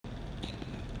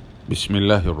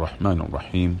Bismillahir Rahmanir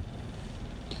Rahim.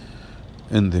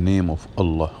 In the name of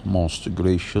Allah, most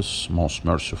gracious, most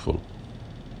merciful.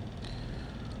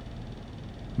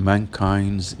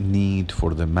 Mankind's need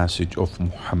for the message of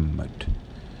Muhammad,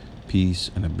 peace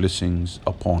and blessings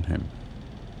upon him.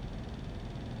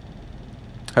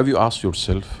 Have you asked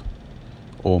yourself,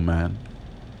 O man,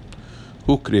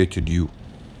 who created you?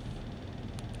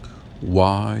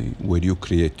 Why were you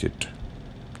created?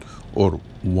 Or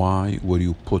why were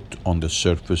you put on the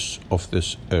surface of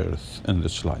this earth in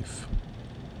this life?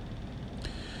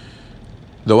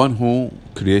 The one who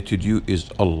created you is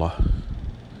Allah,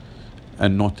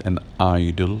 and not an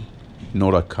idol,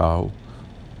 nor a cow,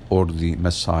 or the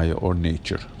Messiah or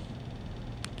nature.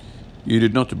 You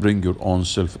did not bring your own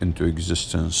self into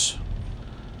existence.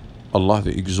 Allah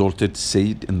the Exalted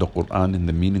said in the Quran, in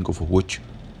the meaning of which,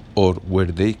 or were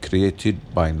they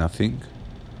created by nothing?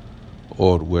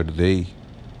 Or were they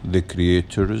the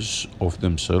creators of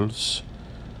themselves?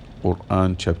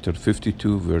 Quran chapter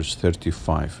 52 verse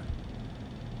 35.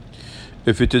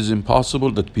 If it is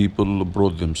impossible that people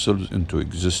brought themselves into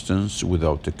existence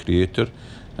without a creator,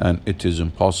 and it is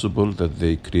impossible that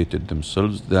they created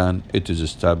themselves, then it is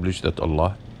established that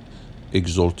Allah,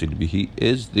 exalted be He,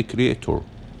 is the creator.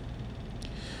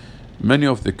 Many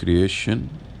of the creation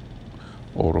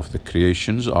or of the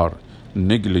creations are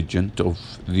negligent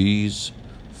of these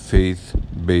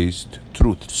faith-based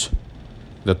truths,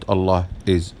 that Allah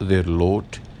is their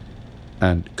Lord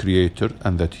and Creator,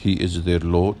 and that He is their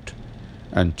Lord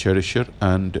and Cherisher,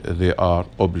 and they are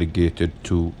obligated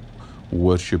to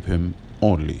worship Him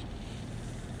only.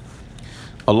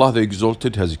 Allah the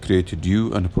Exalted has created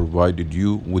you and provided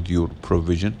you with your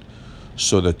provision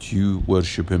so that you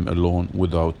worship Him alone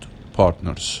without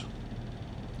partners.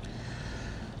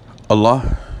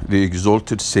 Allah the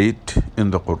Exalted said in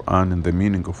the Quran, in the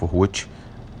meaning of which,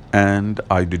 and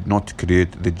I did not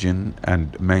create the jinn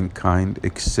and mankind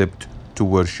except to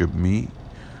worship me.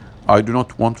 I do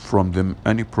not want from them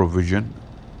any provision,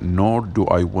 nor do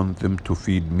I want them to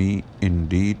feed me.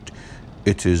 Indeed,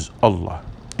 it is Allah.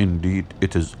 Indeed,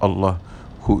 it is Allah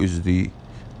who is the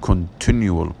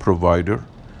continual provider,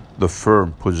 the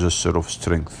firm possessor of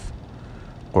strength.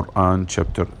 Quran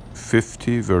chapter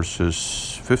 50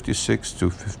 verses 56 to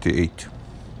 58.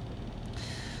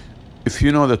 If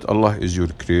you know that Allah is your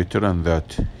creator and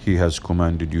that He has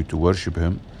commanded you to worship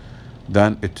Him,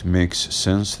 then it makes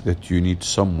sense that you need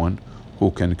someone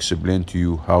who can explain to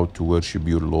you how to worship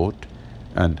your Lord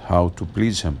and how to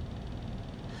please Him.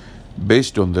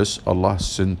 Based on this, Allah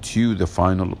sent you the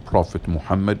final Prophet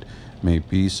Muhammad, may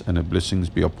peace and blessings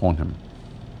be upon him.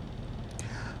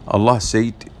 Allah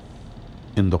said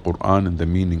in the Quran, in the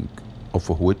meaning of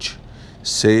which,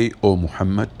 say, O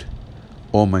Muhammad,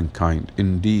 O mankind,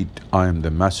 indeed I am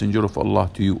the messenger of Allah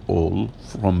to you all,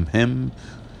 from Him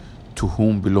to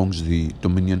whom belongs the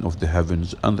dominion of the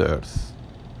heavens and the earth.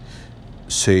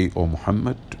 Say, O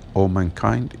Muhammad, O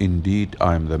mankind, indeed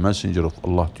I am the messenger of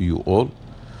Allah to you all,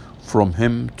 from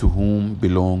Him to whom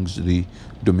belongs the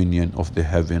dominion of the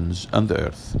heavens and the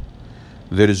earth.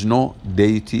 There is no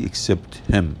deity except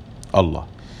Him, Allah.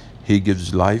 He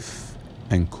gives life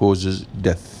and causes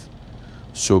death.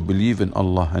 So believe in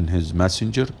Allah and His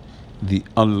Messenger, the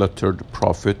unlettered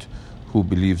Prophet who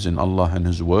believes in Allah and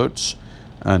His words,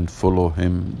 and follow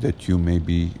him that you may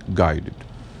be guided.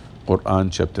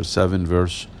 Quran chapter 7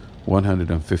 verse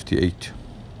 158.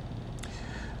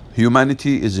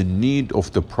 Humanity is in need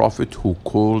of the Prophet who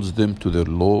calls them to their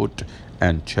Lord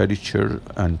and cherisher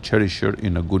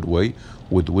in a good way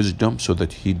with wisdom, so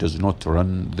that he does not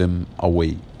run them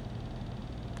away.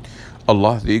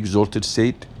 Allah the Exalted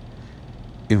said,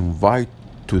 invite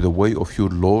to the way of your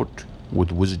Lord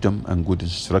with wisdom and good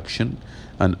instruction,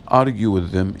 and argue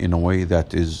with them in a way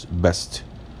that is best.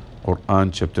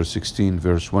 Quran chapter 16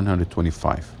 verse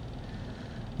 125.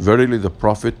 Verily the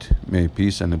Prophet, may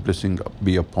peace and blessing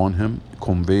be upon him,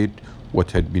 conveyed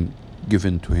what had been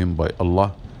given to him by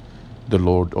Allah, the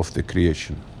Lord of the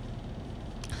creation.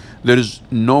 There is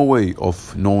no way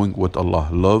of knowing what Allah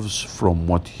loves from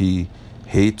what He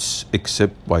hates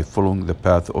except by following the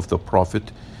path of the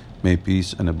Prophet, may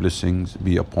peace and blessings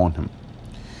be upon him.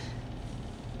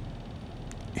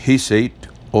 He said,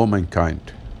 O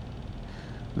mankind,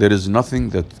 there is nothing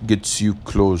that gets you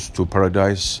close to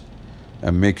paradise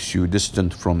and makes you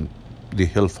distant from the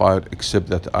hellfire except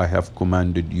that I have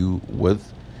commanded you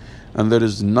with, and there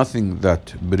is nothing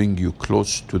that brings you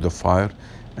close to the fire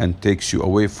and takes you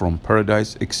away from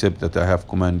paradise except that I have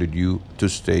commanded you to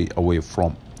stay away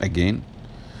from. Again,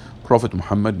 Prophet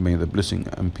Muhammad, may the blessing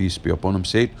and peace be upon him,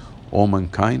 said, O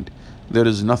mankind, there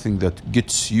is nothing that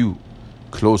gets you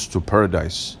close to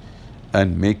paradise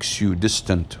and makes you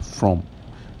distant from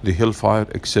the hellfire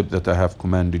except that I have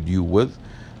commanded you with,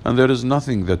 and there is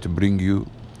nothing that brings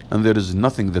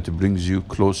you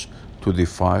close to the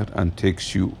fire and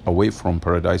takes you away from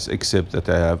paradise except that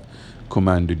I have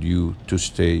commanded you to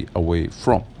stay away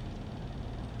from.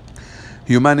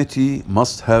 Humanity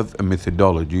must have a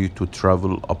methodology to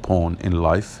travel upon in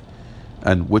life,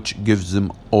 and which gives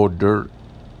them order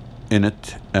in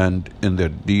it and in their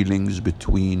dealings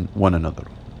between one another.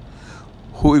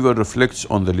 Whoever reflects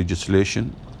on the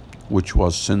legislation which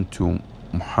was sent to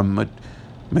Muhammad,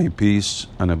 may peace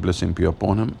and a blessing be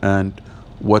upon him, and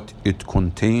what it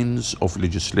contains of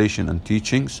legislation and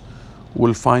teachings,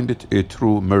 will find it a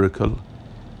true miracle,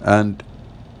 and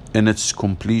in its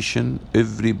completion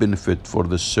every benefit for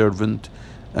the servant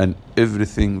and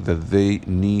everything that they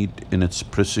need in its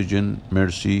precision,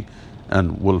 mercy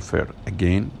and welfare.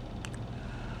 Again,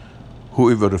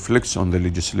 whoever reflects on the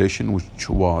legislation which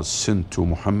was sent to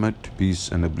Muhammad, peace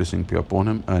and a blessing be upon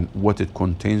him, and what it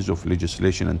contains of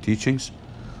legislation and teachings,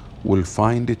 will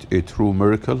find it a true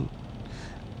miracle,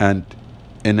 and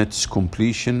in its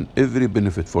completion every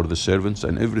benefit for the servants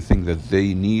and everything that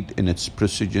they need in its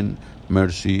precision,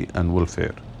 mercy and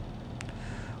welfare.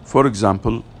 For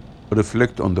example,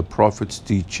 reflect on the Prophet's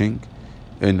teaching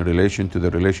in relation to the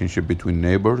relationship between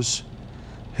neighbors,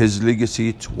 his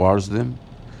legacy towards them.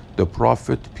 The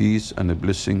Prophet, peace and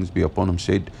blessings be upon him,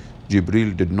 said,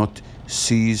 Jibril did not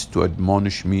cease to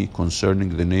admonish me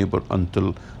concerning the neighbor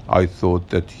until I thought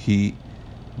that he,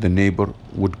 the neighbor,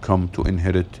 would come to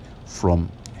inherit from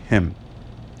him,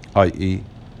 i.e.,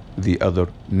 the other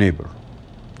neighbor.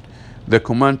 The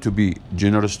command to be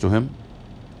generous to him.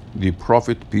 The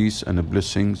Prophet, peace and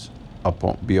blessings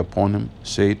be upon him,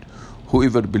 said,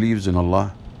 whoever believes in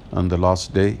Allah and the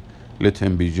last day, let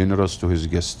him be generous to his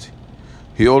guest.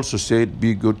 He also said,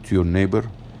 be good to your neighbor,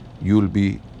 you'll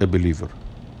be a believer.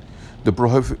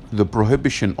 The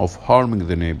prohibition of harming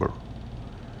the neighbor.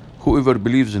 Whoever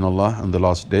believes in Allah and the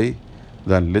last day,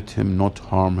 then let him not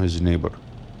harm his neighbor.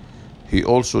 He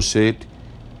also said,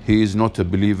 he is not a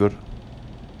believer,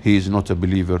 he is not a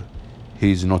believer,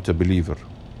 he is not a believer.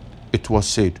 It was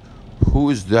said,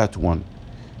 who is that one?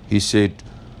 He said,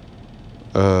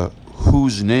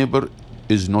 whose neighbor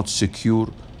is not secure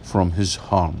from his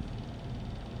harm.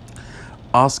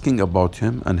 Asking about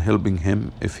him and helping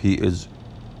him if he is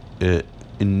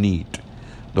in need.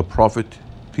 The Prophet,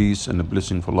 peace and a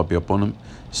blessing of Allah be upon him,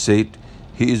 said,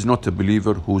 he is not a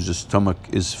believer whose stomach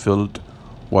is filled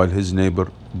while his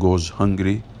neighbor goes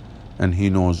hungry, and he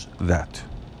knows that.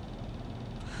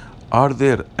 Are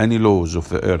there any laws of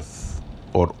the earth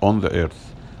or on the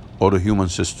earth or a human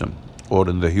system or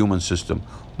in the human system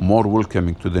more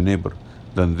welcoming to the neighbor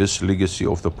than this legacy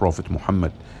of the Prophet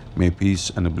Muhammad, may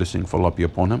peace and a blessing of Allah be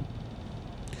upon him?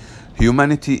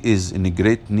 Humanity is in a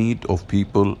great need of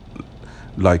people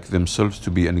like themselves to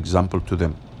be an example to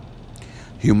them.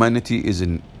 Humanity is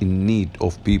in need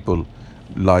of people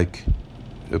like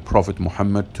Prophet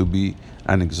Muhammad to be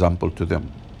an example to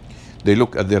them. They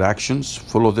look at their actions,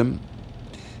 follow them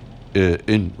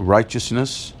in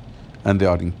righteousness, and they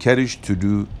are encouraged to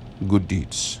do good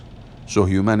deeds. So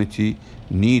humanity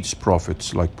needs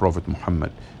prophets like Prophet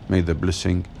Muhammad. May the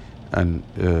blessing and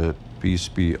peace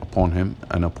be upon him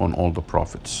and upon all the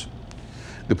prophets.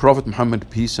 The Prophet Muhammad,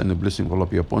 peace and the blessing of Allah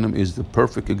be upon him, is the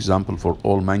perfect example for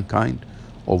all mankind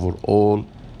over all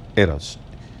eras.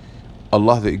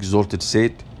 Allah the Exalted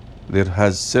said, there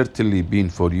has certainly been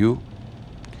for you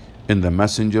in the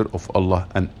Messenger of Allah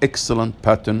an excellent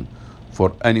pattern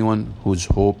for anyone whose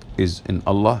hope is in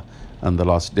Allah and the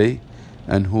last day,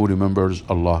 and who remembers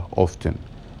Allah often.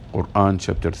 Quran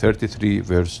chapter 33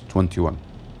 verse 21.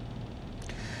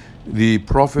 The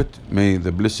Prophet, may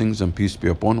the blessings and peace be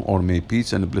upon him, or may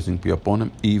peace and blessing be upon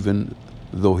him, even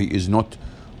though he is not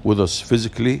with us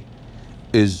physically,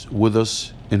 is with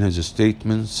us in his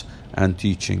statements and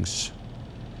teachings.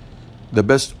 The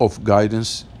best of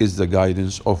guidance is the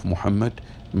guidance of Muhammad,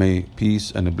 may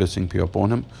peace and a blessing be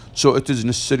upon him. So it is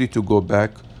necessary to go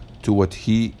back to what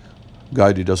he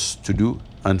guided us to do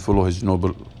and follow his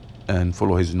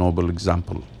noble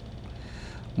example.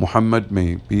 Muhammad,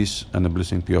 may peace and a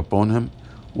blessing be upon him,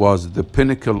 was the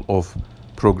pinnacle of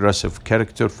progressive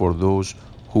character for those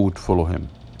who would follow him.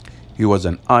 He was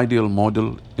an ideal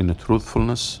model in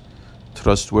truthfulness,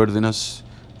 trustworthiness,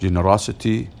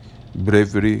 generosity,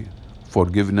 bravery,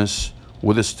 forgiveness,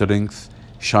 with strength,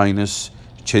 shyness,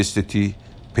 chastity,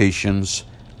 patience,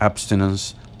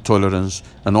 abstinence, tolerance,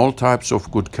 and all types of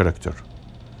good character.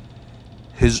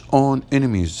 His own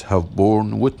enemies have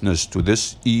borne witness to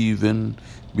this even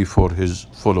before his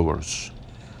followers.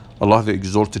 Allah the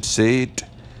Exalted said,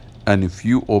 and if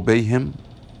you obey him,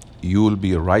 you will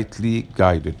be rightly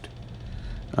guided.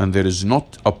 And there is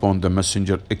not upon the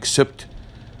messenger except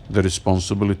the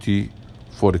responsibility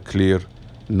for a clear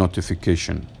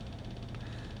notification.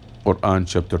 Quran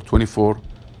chapter 24,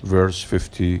 verse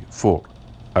 54.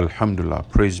 Alhamdulillah,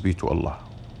 praise be to Allah.